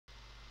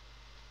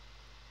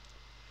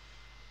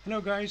Hello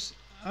guys,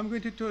 I'm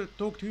going to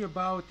talk to you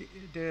about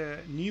the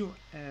new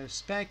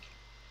SPAC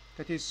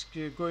that is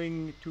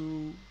going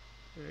to,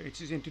 it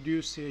is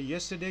introduced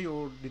yesterday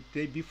or the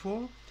day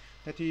before.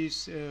 That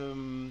is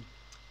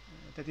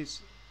that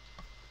is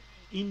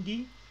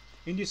Indie.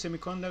 Indie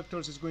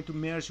Semiconductors is going to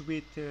merge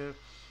with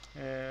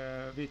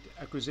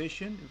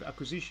acquisition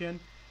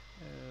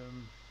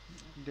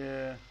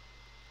the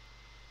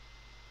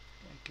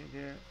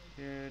okay,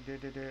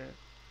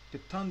 the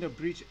Thunder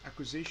Bridge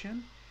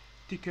acquisition,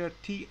 ticker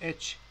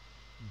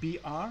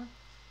THBR.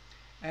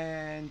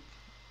 And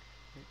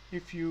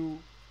if you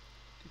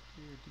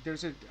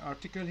there's an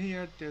article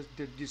here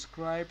that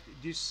described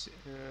the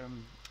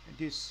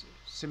Indie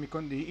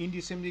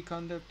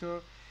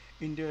Semiconductor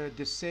in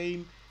the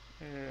same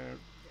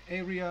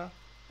area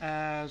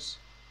as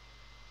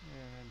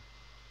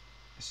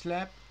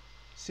SLAB,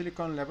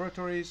 Silicon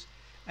Laboratories,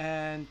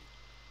 and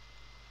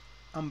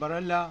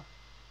Umbrella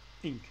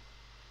Inc.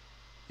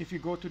 If you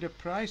go to the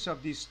price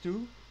of these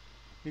two,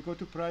 we go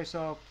to price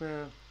of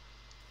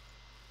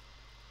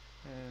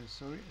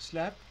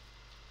SLAB.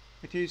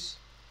 It is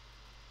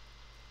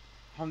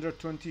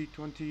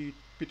 120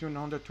 between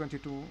 120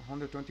 to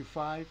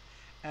 125,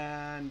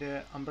 and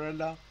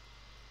umbrella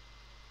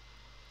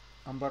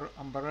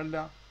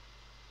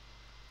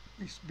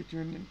is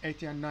between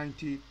 80 and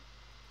 90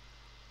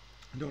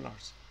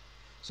 dollars.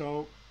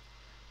 So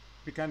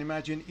we can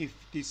imagine if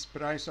this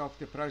price of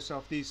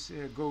this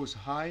goes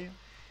high,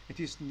 it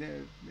is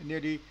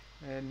nearly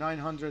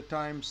 900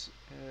 times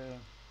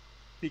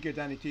bigger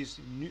than it is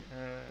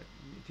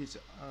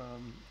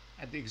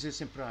at the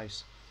existing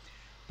price.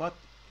 But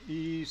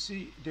you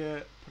see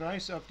the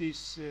price of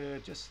this,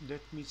 just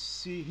let me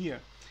see here.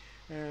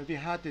 We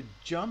had a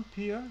jump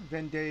here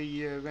when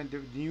when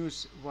the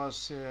news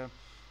was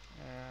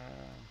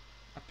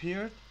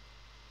appeared.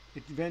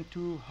 It went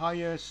to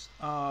highest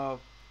of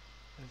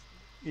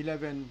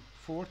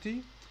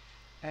 1140,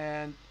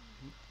 and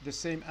the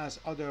same as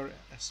other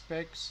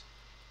specs,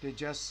 they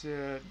just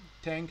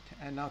tanked,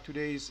 and now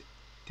today is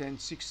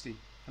 1060,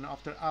 and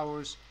after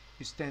hours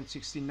is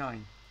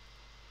 1069.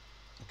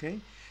 Okay,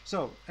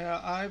 so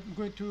I'm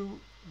going to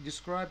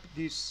describe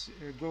this,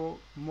 go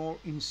more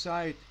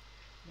inside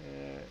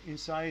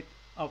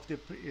of the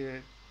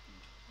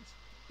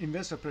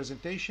investor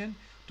presentation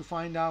to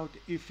find out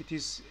if it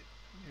is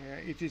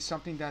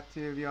something that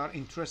we are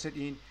interested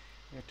in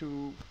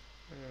to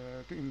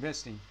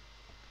invest in.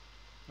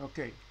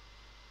 Okay,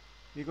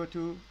 we go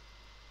to,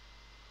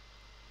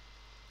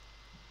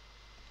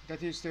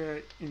 that is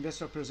the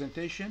investor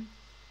presentation.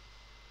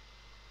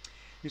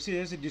 You see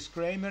there's a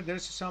disclaimer.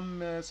 There's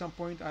some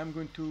point I'm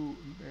going to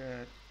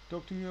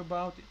talk to you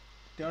about.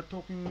 They are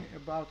talking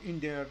about in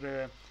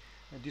their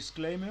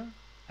disclaimer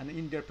and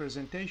in their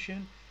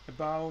presentation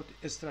about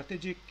a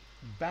strategic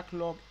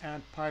backlog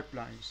and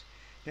pipelines.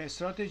 The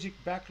strategic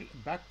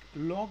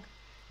backlog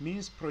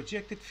means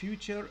projected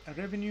future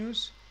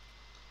revenues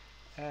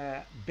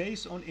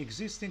based on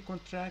existing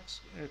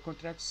contracts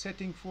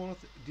setting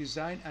forth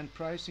design and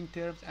pricing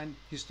terms and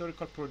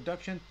historical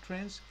production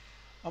trends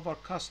of our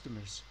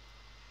customers.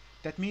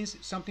 That means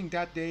something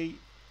that they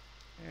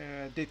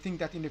think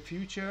that in the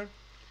future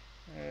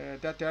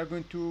that they are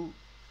going to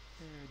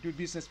do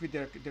business with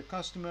their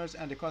customers,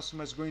 and the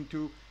customers going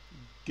to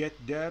get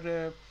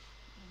their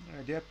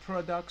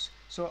products.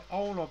 So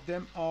all of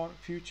them are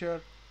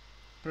future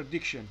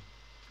prediction.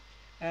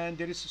 And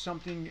there is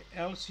something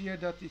else here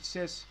that it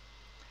says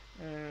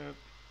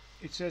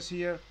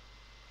here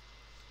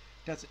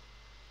that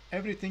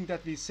everything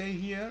that we say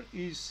here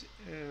is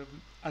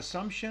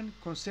assumption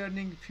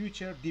concerning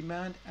future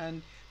demand,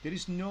 and there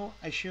is no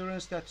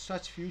assurance that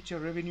such future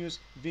revenues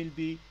will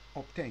be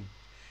obtained.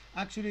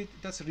 Actually,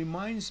 that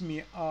reminds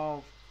me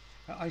of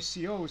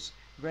ICOs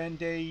when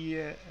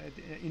they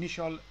the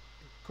initial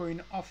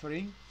coin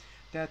offering,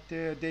 that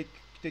they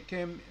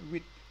came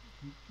with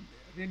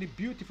really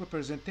beautiful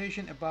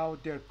presentation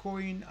about their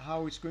coin,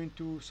 how it's going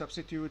to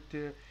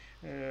substitute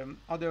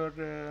other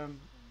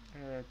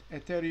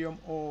Ethereum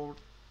or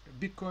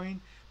Bitcoin,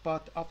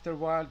 but after a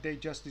while they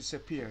just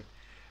disappeared.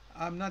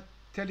 I'm not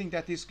telling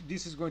that this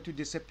is going to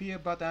disappear,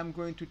 but I'm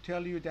going to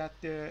tell you that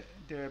the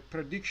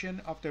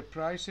prediction of the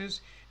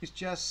prices is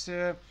just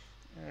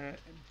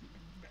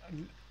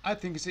I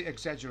think it's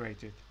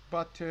exaggerated,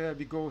 but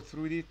we go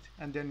through it,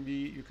 and then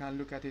you can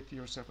look at it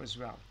yourself as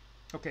well.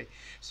 Okay,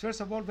 so first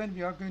of all, when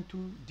we are going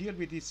to deal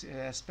with these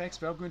specs,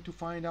 we are going to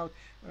find out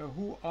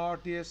who are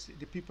the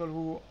people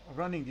who are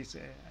running this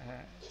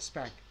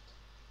spec.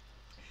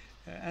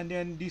 And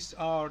then these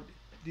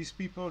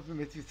people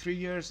with 3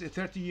 years,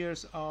 30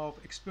 years of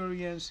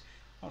experience,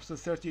 also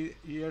 30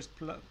 years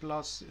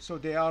plus. So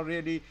they are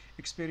really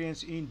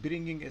experienced in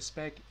bringing a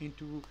spec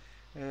into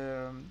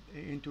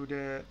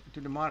the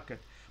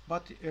market.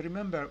 But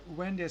remember,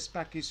 when the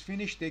spec is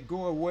finished, they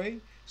go away.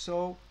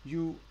 So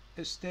you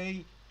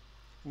stay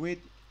with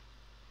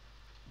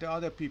the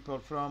other people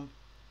from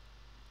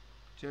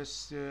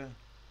just oh,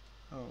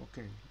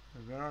 okay,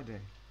 where are they?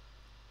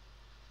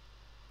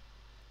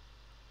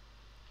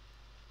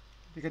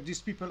 because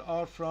these people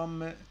are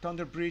from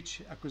Thunder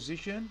Bridge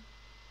acquisition,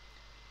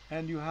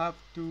 and you have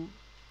to,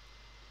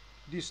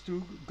 these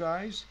two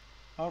guys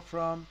are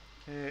from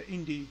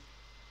Indie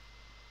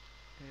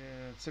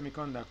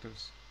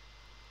Semiconductors.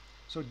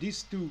 So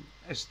these two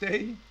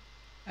stay,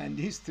 and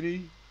these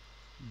three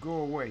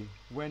go away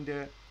when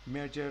the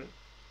merger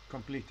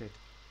completed.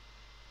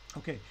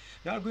 Okay,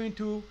 they are going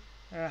to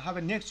have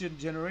a next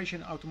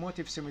generation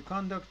automotive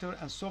semiconductor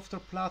and software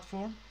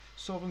platform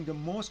solving the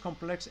most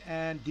complex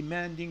and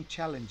demanding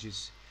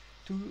challenges.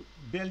 2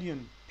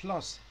 billion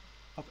plus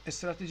of a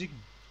strategic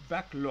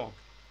backlog,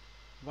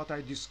 what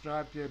I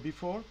described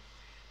before,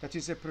 that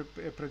is a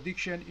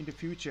prediction in the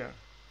future.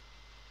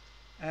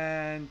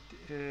 And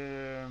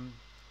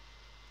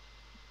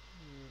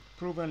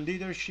proven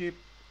leadership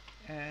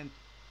and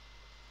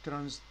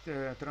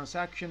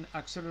transaction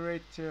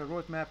accelerate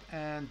roadmap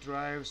and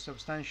drive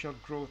substantial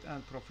growth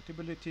and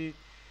profitability.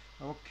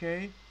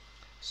 Okay,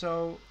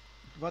 so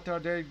what are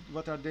they?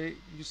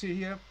 You see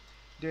here,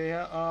 they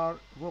are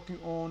working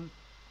on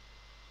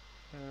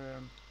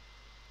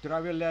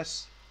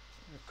driverless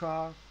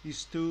car.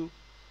 These two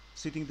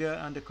sitting there,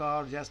 and the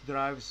car just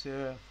drives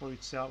for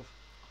itself,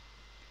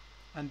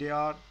 and they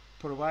are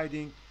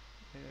providing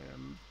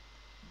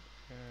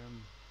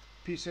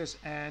pieces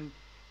and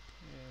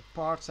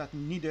parts that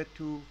needed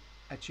to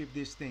achieve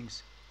these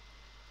things.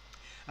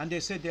 And they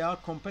said they are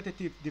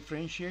competitive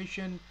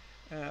differentiation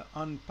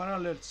on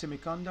parallel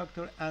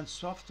semiconductor and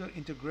software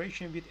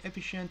integration with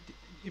efficient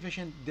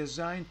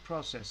design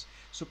process,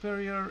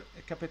 superior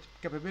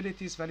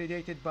capabilities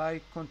validated by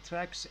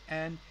contracts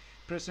and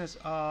presence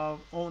of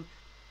on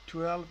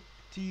 12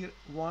 tier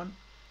 1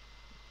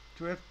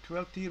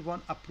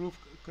 approved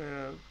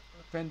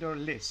vendor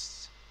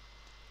lists.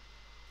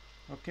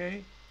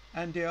 Okay,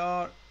 and they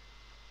are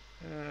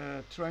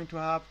trying to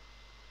have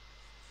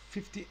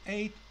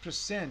 58%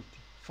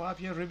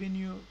 5-year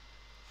revenue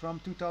from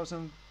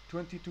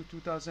 2020 to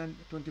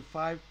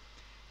 2025,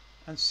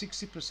 and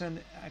 60%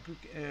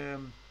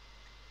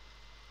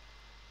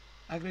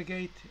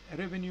 aggregate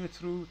revenue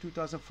through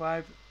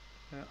 2005,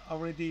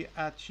 already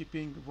at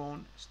shipping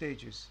one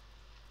stages.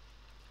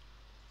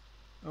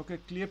 Okay,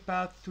 clear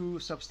path to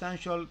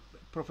substantial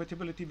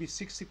profitability with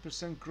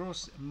 60%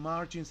 gross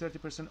margin,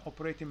 30%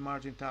 operating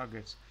margin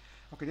targets.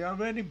 Okay, they are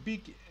very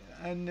big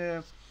and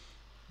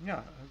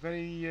yeah,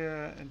 very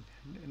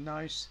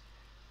nice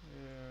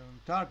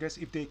targets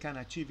if they can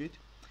achieve it.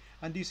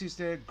 And this is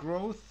the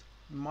growth,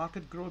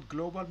 market growth,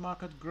 global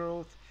market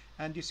growth,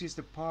 and this is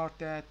the part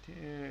that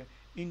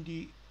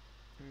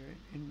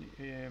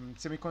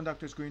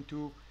Semiconductor is going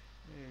to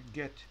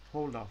get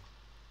hold of.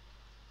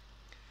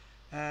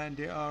 And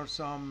there are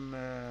some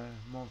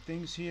more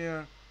things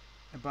here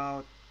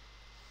about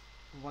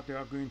what they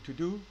are going to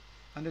do,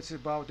 and it's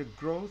about the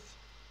growth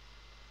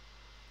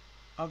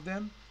of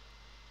them.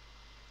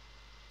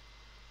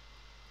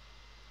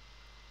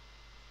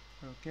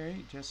 Okay,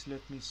 just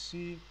let me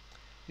see.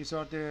 These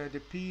are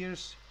the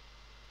peers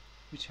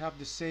which have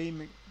the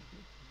same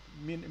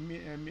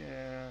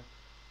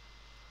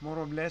more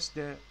or less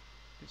the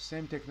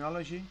same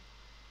technology.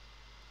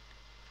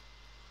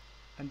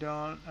 And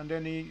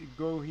then he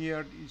go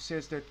here, it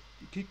says that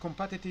key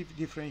competitive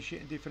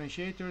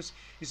differentiators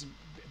is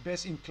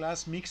best in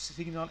class mixed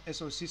signal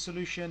SoC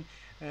solution,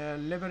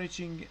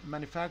 leveraging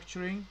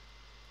manufacturing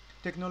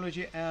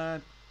technology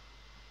and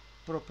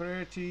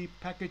proprietary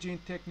packaging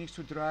techniques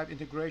to drive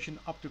integration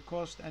up to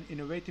cost, and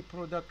innovative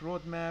product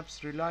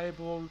roadmaps,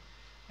 reliable,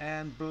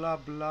 and blah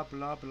blah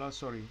blah blah.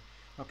 Sorry.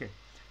 Okay,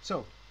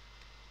 so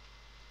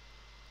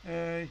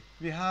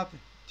we have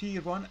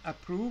tier 1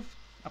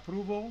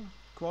 approval,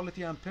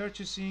 quality and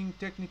purchasing,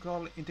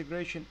 technical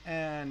integration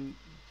and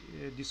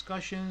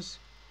discussions.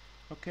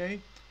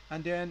 Okay,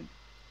 and then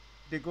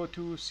they go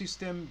to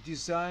system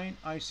design,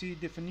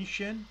 IC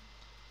definition,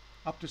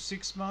 up to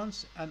 6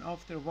 months, and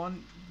after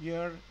 1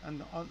 year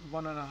and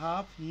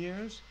 1.5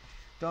 years,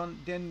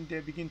 then they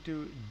begin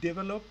to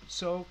develop.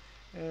 So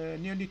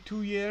nearly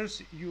 2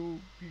 years you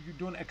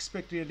don't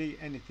expect really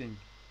anything,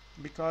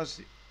 because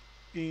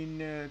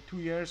in 2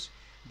 years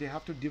they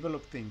have to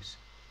develop things.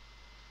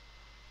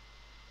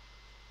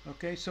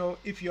 Okay, so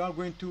if you are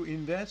going to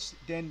invest,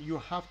 then you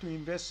have to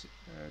invest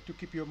to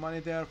keep your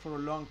money there for a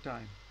long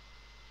time.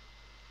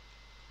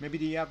 Maybe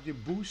they have the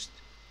boost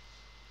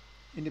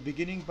in the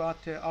beginning,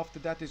 but after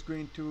that is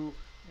going to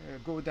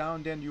go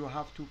down, then you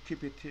have to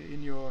keep it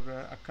in your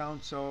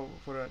account so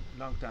for a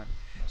long time.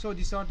 So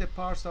these are the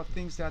parts of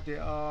things that they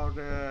are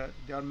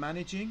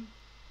managing,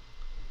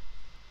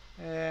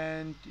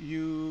 and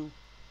you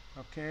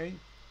okay,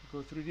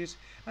 go through this.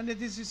 And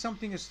this is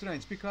something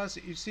strange, because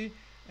you see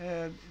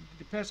the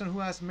person who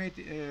has made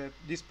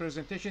this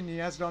presentation, he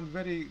has done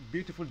very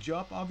beautiful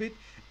job of it.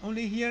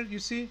 Only here you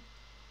see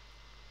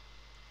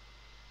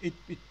it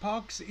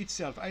parks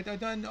itself. I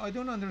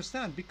don't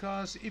understand,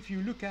 because if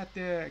you look at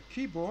the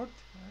keyboard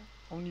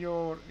on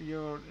your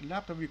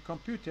laptop, your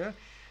computer,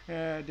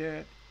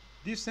 the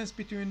distance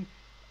between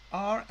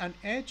R and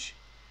H,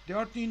 they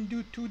are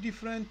in two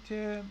different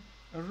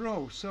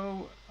rows.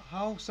 So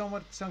how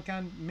someone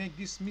can make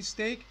this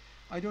mistake,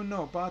 I don't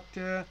know, but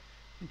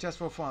just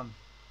for fun,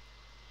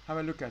 have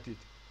a look at it.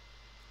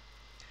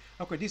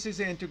 Okay, this is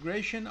the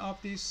integration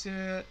of these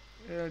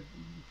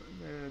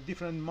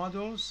different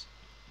models,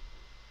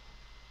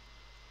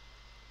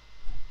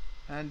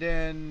 and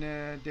then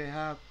they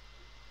have,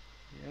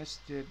 yes,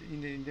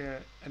 in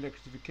the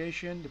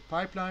electrification, the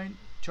pipeline,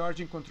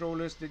 charging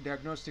controllers, the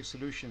diagnostic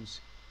solutions.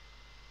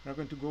 We're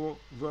going to go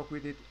work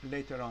with it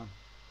later on.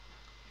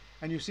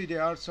 And you see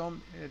there are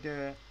some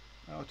the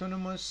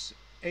autonomous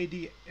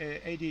ADAS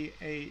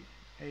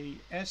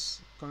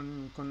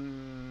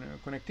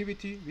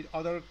connectivity with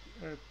other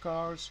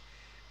cars,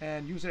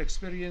 and user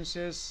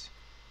experiences,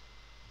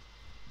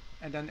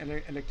 and then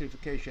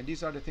electrification.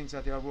 These are the things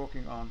that they are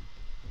working on.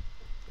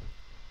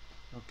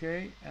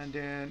 Okay, and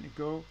then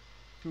go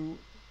to,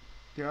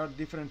 there are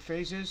different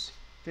phases.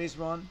 Phase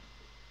 1,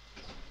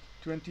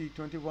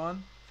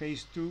 2021,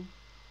 phase 2.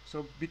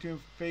 So between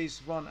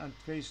phase 1 and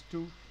phase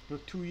 2, the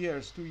 2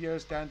 years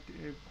that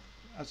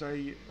as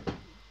I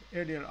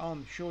earlier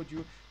on showed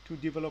you, to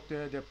develop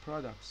the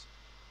products.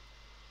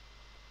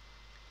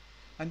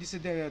 And this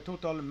is the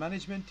total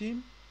management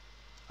team.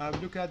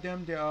 Look at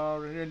them, they are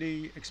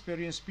really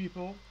experienced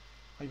people.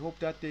 I hope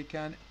that they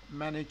can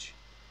manage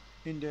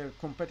in the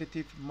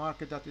competitive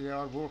market that they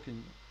are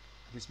working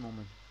at this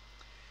moment.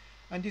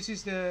 And this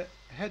is the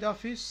head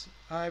office.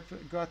 I've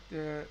got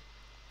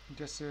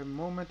just a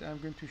moment, I'm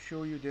going to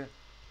show you the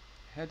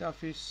head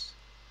office.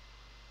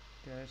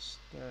 Test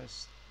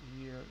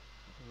here.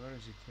 Where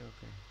is it?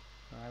 Okay,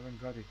 I haven't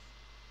got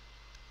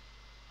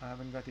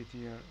it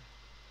here.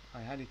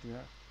 I had it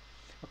there.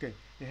 Okay,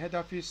 the head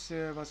office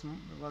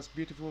was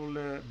beautiful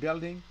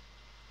building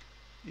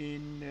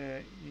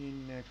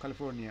in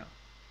California.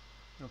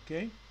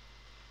 Okay,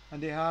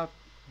 and they have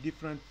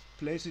different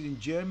places in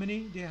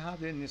Germany. They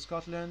have in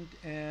Scotland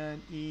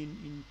and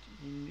in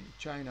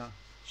China,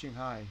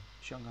 Shanghai,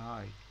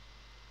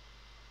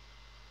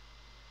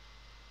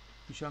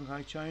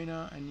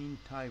 China, and in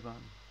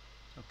Taiwan.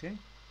 Okay.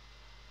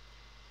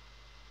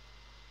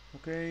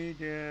 Okay,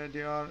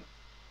 they are,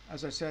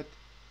 as I said,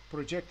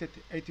 projected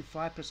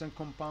 85%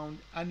 compound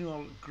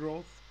annual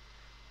growth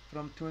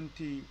from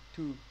 20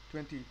 to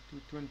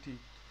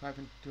 25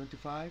 and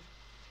 25,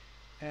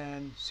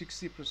 and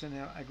 60%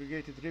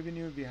 aggregated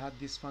revenue. We had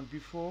this fund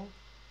before.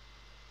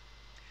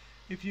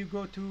 If you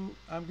go to,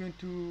 I'm going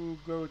to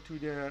go to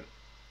their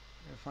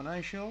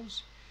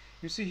financials.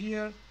 You see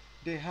here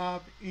they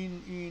have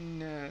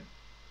in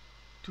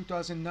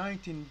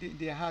 2019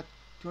 they had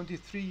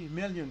 23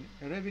 million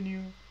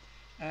revenue,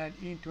 and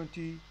in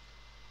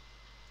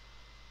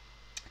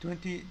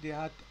 2020 they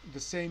had the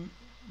same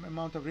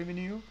amount of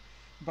revenue,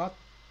 but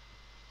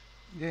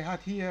they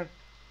had here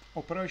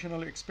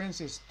operational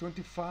expenses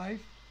 25,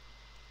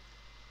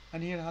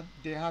 and here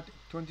they had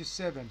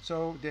 27,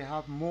 so they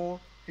have more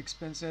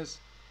expenses.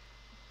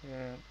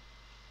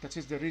 That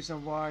is the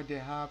reason why they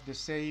have the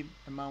same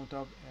amount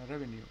of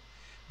revenue.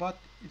 But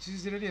it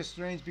is really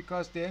strange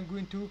because they are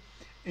going to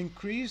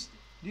increase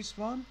this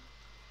one,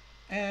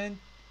 and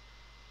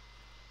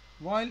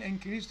while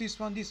increase this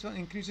one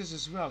increases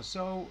as well.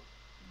 So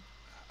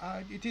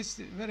it is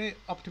very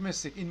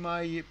optimistic in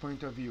my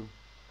point of view.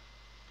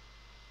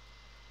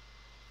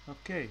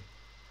 Okay,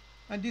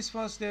 and this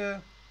was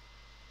the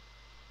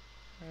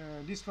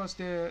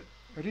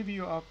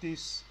review of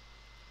this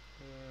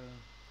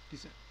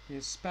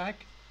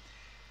SPAC.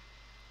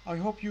 I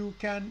hope you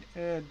can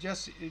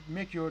just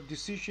make your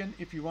decision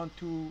if you want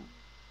to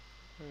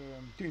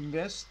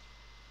invest.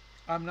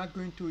 I'm not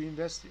going to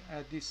invest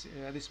at this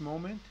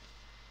moment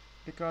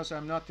because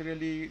I'm not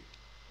really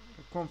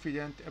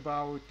confident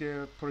about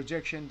the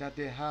projection that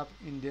they have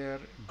in their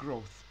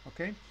growth.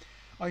 Okay,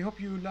 I hope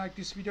you like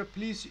this video.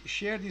 Please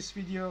share this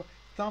video,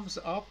 thumbs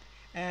up,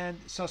 and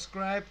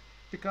subscribe,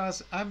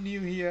 because I'm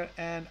new here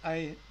and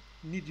I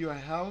need your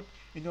help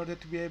in order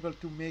to be able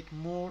to make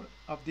more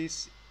of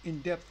this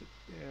in-depth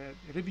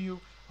review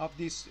of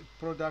these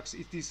products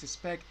if these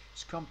specs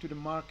come to the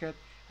market,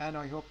 and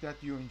I hope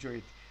that you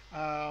enjoy it.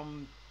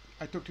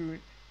 I talk to you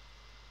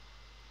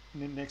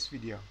in the next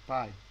video.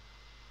 Bye.